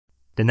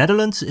The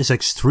Netherlands is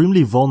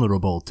extremely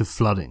vulnerable to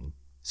flooding,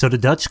 so the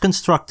Dutch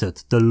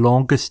constructed the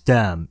longest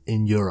dam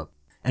in Europe,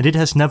 and it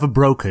has never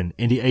broken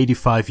in the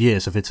 85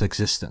 years of its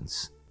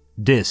existence.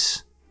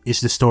 This is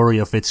the story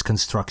of its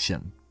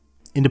construction.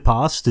 In the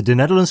past, the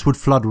Netherlands would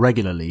flood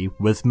regularly,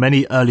 with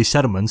many early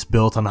settlements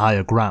built on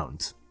higher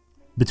ground.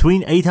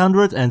 Between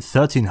 800 and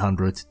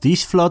 1300,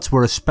 these floods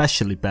were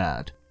especially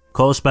bad,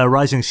 caused by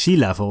rising sea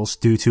levels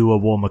due to a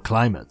warmer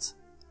climate.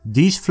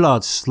 These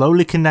floods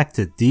slowly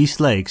connected these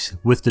lakes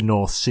with the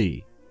North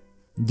Sea.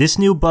 This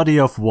new body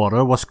of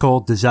water was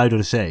called the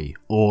Zuiderzee,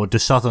 or the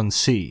Southern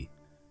Sea.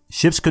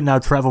 Ships could now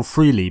travel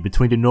freely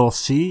between the North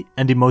Sea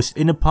and the most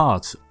inner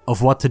part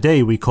of what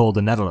today we call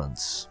the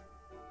Netherlands.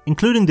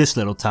 Including this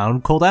little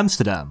town called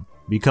Amsterdam,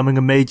 becoming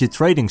a major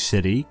trading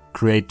city,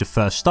 create the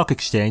first stock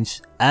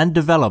exchange, and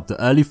develop the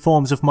early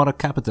forms of modern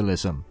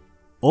capitalism.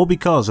 All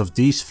because of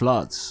these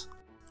floods.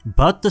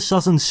 But the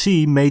Southern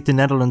Sea made the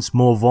Netherlands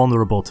more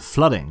vulnerable to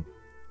flooding.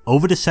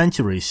 Over the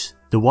centuries,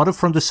 the water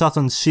from the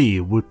Southern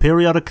Sea would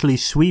periodically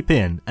sweep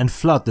in and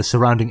flood the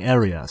surrounding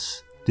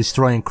areas,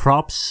 destroying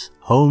crops,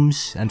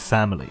 homes and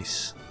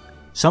families.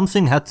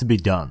 Something had to be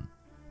done.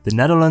 The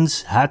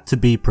Netherlands had to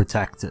be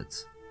protected.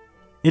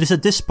 It is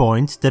at this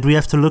point that we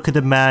have to look at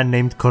a man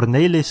named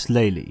Cornelis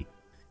Lely.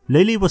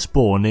 Lely was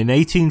born in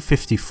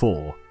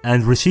 1854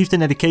 and received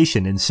an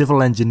education in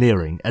civil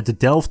engineering at the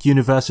Delft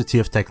University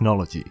of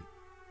Technology.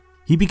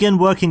 He began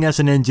working as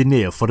an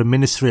engineer for the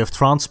Ministry of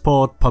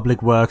Transport,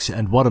 Public Works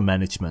and Water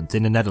Management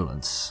in the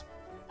Netherlands,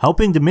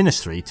 helping the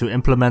ministry to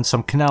implement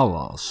some canal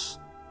laws.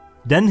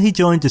 Then he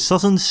joined the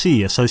Southern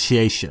Sea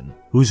Association,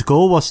 whose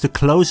goal was to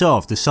close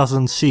off the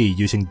Southern Sea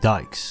using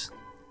dikes.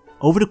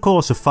 Over the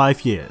course of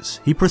 5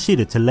 years, he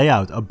proceeded to lay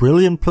out a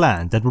brilliant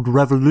plan that would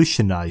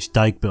revolutionize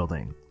dike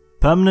building,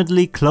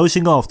 permanently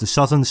closing off the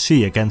Southern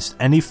Sea against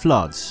any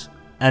floods,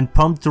 and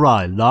pump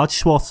dry large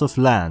swaths of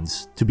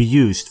lands to be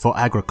used for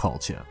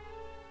agriculture.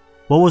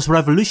 What was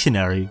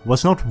revolutionary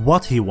was not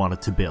what he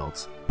wanted to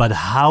build, but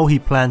how he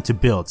planned to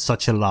build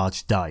such a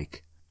large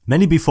dike.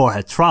 Many before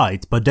had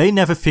tried, but they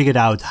never figured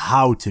out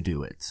how to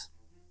do it.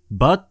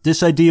 But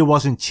this idea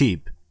wasn't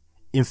cheap.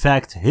 In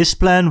fact, his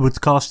plan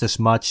would cost as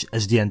much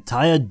as the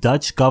entire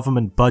Dutch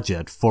government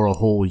budget for a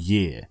whole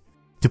year.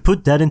 To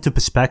put that into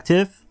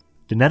perspective,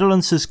 the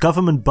Netherlands'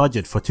 government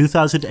budget for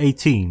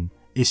 2018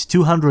 is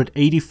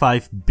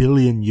 285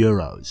 billion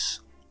euros.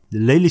 The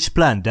Lely's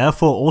plan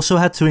therefore also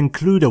had to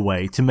include a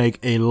way to make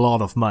a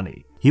lot of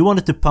money. He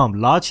wanted to pump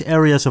large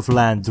areas of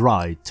land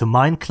dry to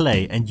mine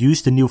clay and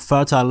use the new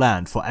fertile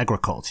land for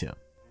agriculture.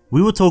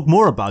 We will talk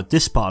more about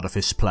this part of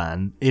his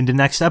plan in the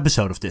next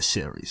episode of this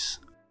series.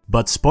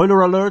 But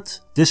spoiler alert,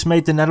 this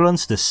made the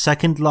Netherlands the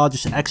second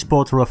largest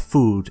exporter of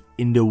food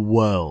in the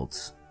world.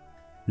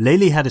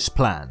 Lely had his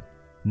plan,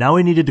 now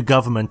he needed the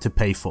government to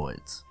pay for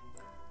it.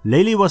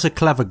 Lely was a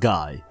clever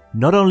guy,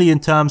 not only in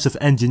terms of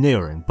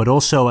engineering but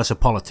also as a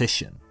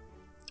politician.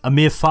 A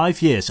mere 5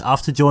 years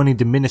after joining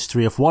the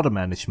Ministry of Water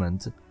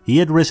Management, he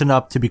had risen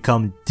up to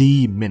become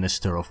the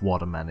Minister of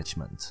Water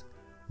Management.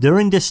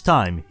 During this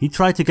time, he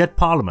tried to get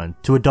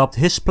Parliament to adopt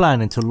his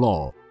plan into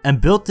law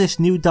and built this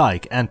new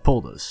dike and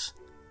polders.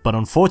 But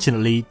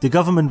unfortunately, the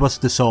government was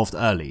dissolved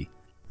early.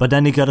 But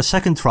then he got a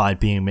second try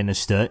being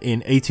minister in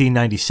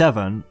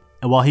 1897,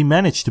 and while he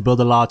managed to build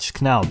a large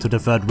canal to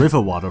divert river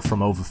water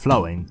from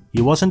overflowing,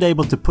 he wasn't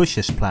able to push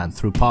his plan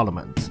through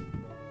Parliament.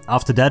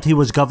 After that, he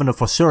was governor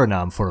for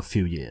Suriname for a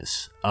few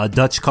years, a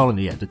Dutch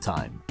colony at the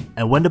time,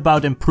 and went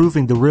about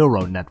improving the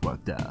railroad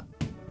network there.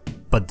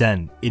 But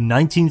then, in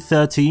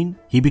 1913,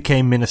 he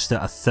became minister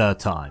a third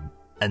time,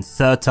 and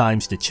third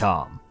time's the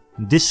charm.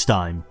 This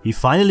time, he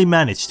finally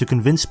managed to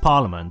convince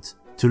Parliament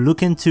to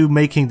look into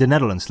making the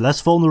Netherlands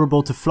less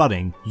vulnerable to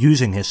flooding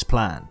using his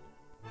plan.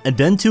 And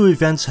then two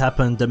events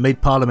happened that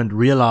made Parliament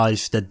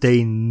realize that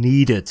they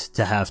needed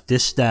to have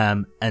this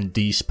dam and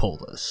these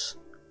polders.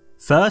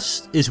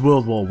 First is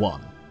World War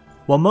I.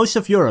 While most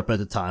of Europe at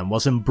the time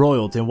was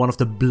embroiled in one of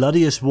the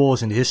bloodiest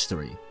wars in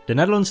history, the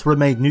Netherlands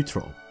remained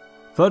neutral.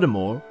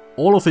 Furthermore,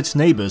 all of its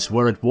neighbors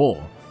were at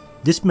war.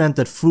 This meant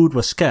that food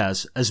was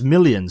scarce as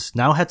millions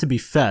now had to be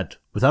fed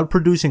without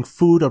producing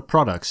food or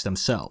products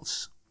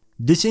themselves.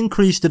 This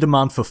increased the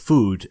demand for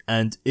food,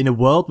 and in a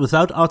world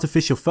without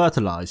artificial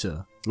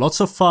fertilizer, lots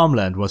of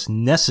farmland was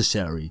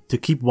necessary to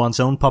keep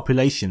one's own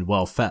population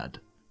well fed.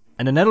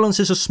 And the Netherlands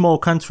is a small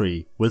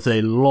country with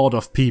a lot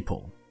of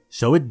people,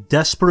 so it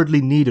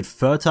desperately needed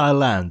fertile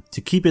land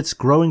to keep its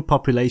growing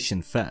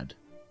population fed.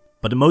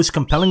 But the most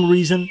compelling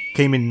reason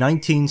came in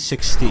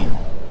 1916.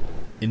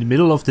 In the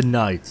middle of the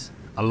night,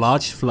 a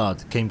large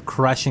flood came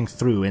crashing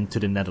through into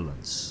the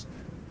Netherlands.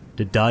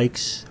 The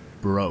dikes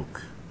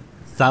broke.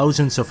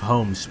 Thousands of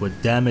homes were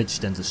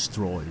damaged and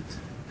destroyed.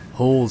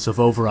 Holes of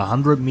over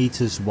 100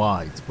 meters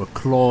wide were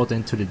clawed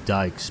into the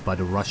dikes by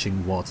the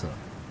rushing water.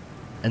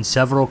 And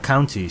several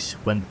counties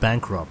went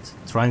bankrupt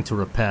trying to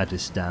repair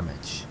this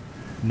damage.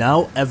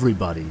 Now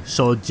everybody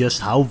saw just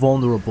how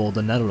vulnerable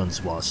the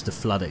Netherlands was to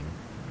flooding.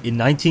 In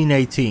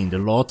 1918, the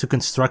law to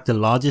construct the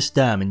largest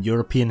dam in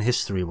European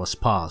history was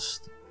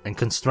passed, and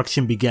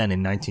construction began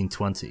in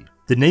 1920.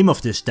 The name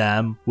of this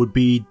dam would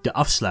be the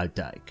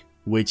Afsluitdijk,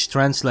 which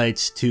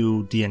translates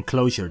to the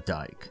enclosure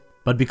dike.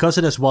 But because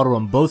it has water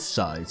on both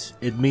sides,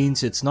 it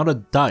means it's not a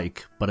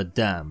dike, but a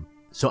dam.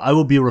 So I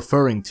will be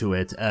referring to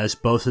it as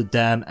both a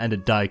dam and a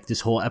dike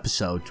this whole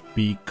episode,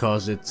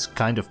 because it's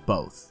kind of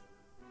both.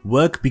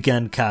 Work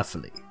began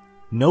carefully.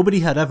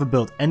 Nobody had ever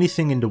built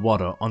anything in the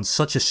water on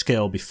such a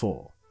scale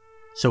before.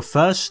 So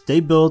first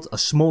they built a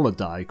smaller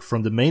dike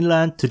from the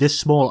mainland to this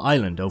small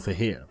island over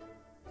here.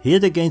 Here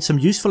they gained some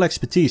useful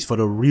expertise for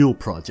the real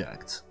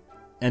project.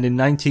 And in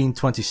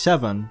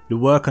 1927 the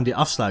work on the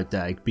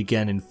Afsluitdijk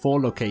began in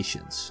 4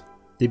 locations.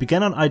 They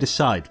began on either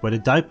side where the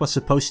dike was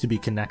supposed to be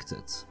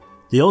connected.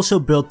 They also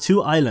built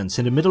 2 islands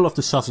in the middle of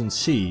the Southern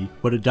Sea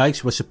where the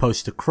dikes were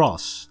supposed to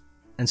cross,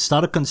 and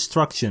started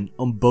construction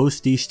on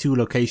both these 2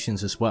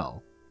 locations as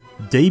well.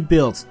 They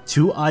built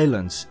 2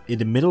 islands in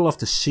the middle of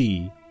the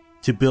sea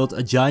to build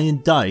a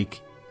giant dike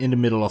in the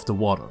middle of the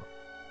water.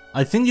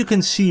 I think you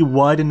can see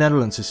why the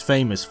Netherlands is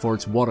famous for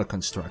its water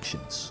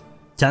constructions.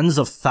 Tens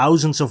of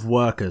thousands of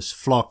workers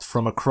flocked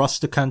from across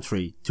the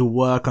country to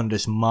work on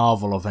this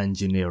marvel of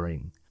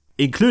engineering,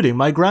 including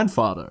my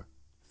grandfather.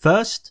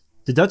 First,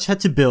 the Dutch had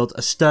to build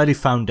a sturdy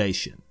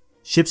foundation.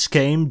 Ships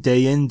came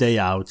day in day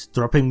out,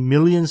 dropping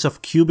millions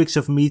of cubics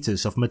of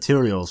meters of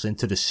materials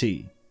into the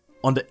sea.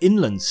 On the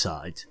inland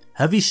side,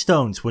 heavy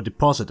stones were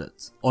deposited.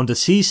 On the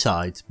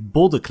seaside,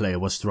 boulder clay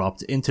was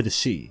dropped into the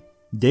sea.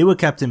 They were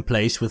kept in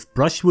place with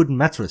brushwood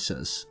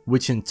mattresses,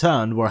 which in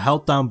turn were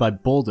held down by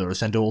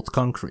boulders and old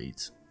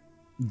concrete.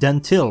 Then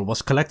till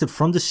was collected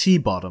from the sea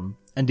bottom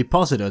and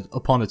deposited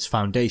upon its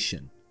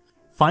foundation.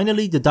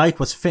 Finally, the dike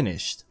was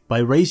finished by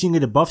raising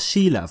it above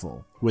sea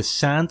level with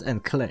sand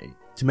and clay.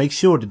 To make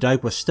sure the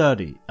dike was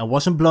sturdy and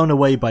wasn't blown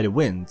away by the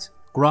wind,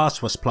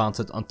 grass was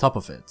planted on top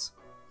of it.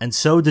 And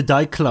so the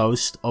dike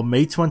closed on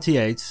May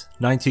 28,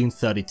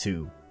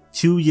 1932,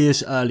 2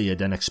 years earlier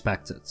than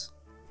expected.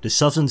 The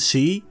Southern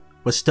Sea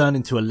was turned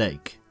into a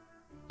lake,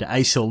 the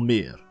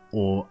IJsselmeer,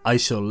 or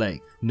IJssel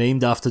Lake,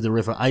 named after the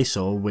river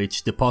IJssel,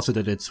 which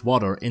deposited its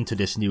water into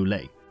this new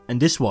lake. And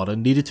this water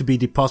needed to be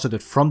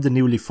deposited from the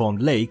newly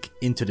formed lake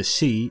into the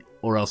sea,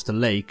 or else the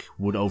lake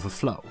would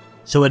overflow.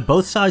 So at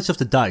both sides of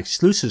the dike,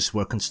 sluices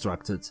were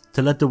constructed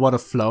to let the water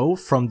flow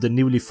from the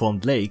newly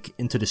formed lake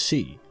into the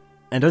sea.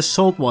 And as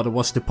salt water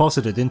was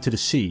deposited into the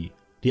sea,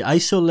 the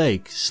IJssel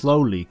Lake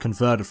slowly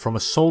converted from a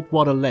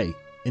saltwater lake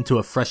into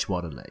a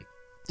freshwater lake.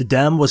 The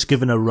dam was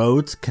given a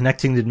road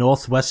connecting the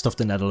northwest of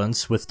the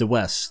Netherlands with the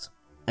west.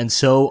 And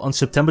so on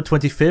September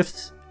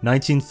 25th,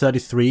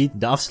 1933,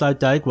 the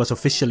Afsluitdijk was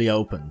officially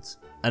opened.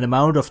 An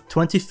amount of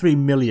 23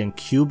 million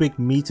cubic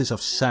meters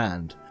of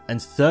sand and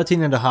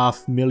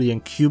 13.5 million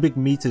cubic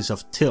meters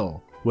of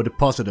till were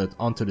deposited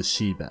onto the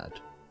seabed.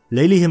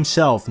 Lely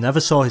himself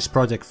never saw his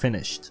project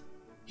finished.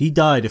 He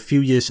died a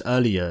few years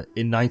earlier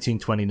in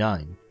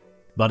 1929.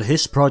 But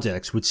his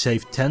projects would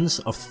save tens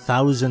of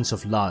thousands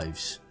of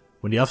lives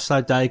when the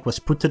Afsluitdijk was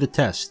put to the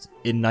test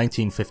in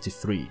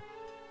 1953.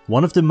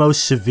 One of the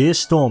most severe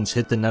storms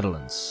hit the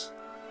Netherlands.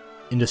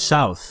 In the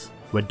south,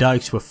 where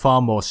dikes were far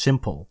more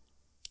simple,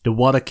 the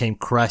water came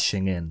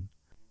crashing in.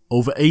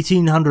 Over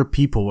 1,800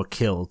 people were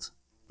killed,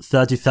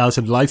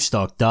 30,000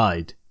 livestock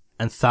died,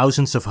 and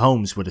thousands of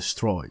homes were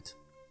destroyed.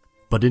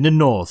 But in the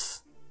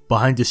north,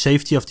 behind the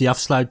safety of the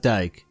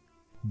Afsluitdijk,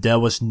 there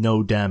was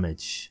no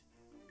damage.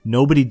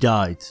 Nobody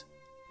died,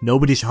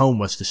 nobody's home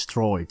was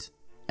destroyed,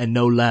 and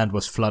no land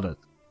was flooded.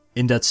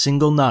 In that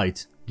single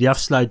night, the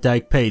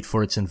Afsluitdijk paid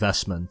for its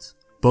investment,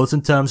 both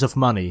in terms of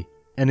money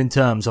and in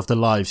terms of the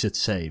lives it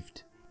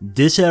saved.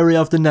 This area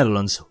of the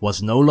Netherlands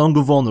was no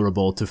longer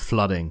vulnerable to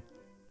flooding.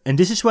 And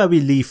this is where we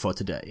leave for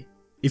today.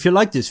 If you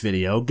liked this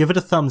video, give it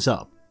a thumbs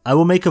up. I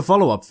will make a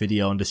follow-up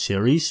video on the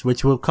series,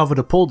 which will cover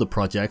the polder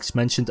projects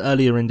mentioned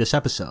earlier in this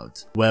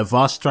episode, where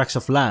vast tracts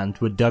of land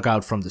were dug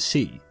out from the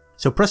sea.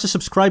 So press the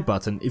subscribe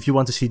button if you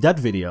want to see that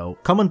video,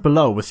 comment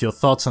below with your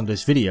thoughts on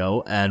this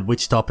video and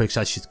which topics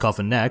I should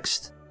cover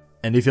next.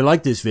 And if you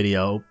like this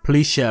video,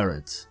 please share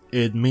it.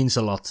 It means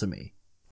a lot to me.